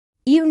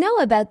You know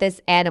about this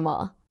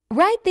animal,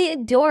 right? The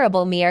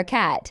adorable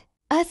meerkat,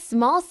 a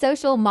small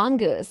social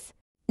mongoose,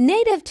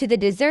 native to the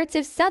deserts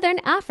of southern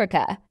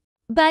Africa.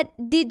 But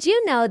did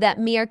you know that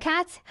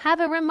meerkats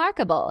have a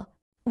remarkable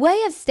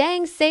way of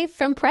staying safe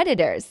from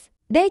predators?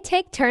 They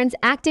take turns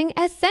acting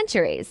as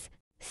sentries,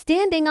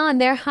 standing on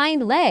their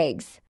hind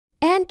legs,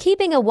 and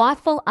keeping a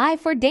watchful eye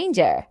for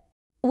danger,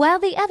 while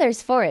the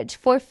others forage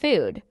for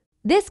food.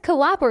 This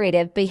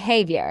cooperative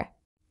behavior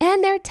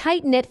and their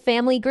tight-knit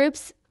family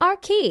groups are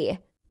key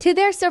to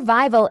their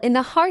survival in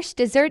the harsh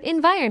desert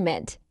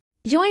environment.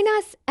 Join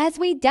us as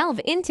we delve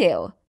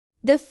into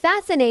the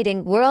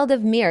fascinating world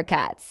of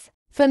meerkats,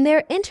 from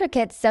their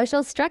intricate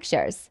social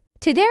structures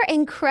to their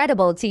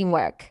incredible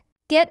teamwork.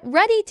 Get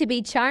ready to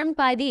be charmed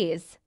by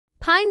these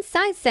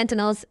pine-sized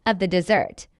sentinels of the desert.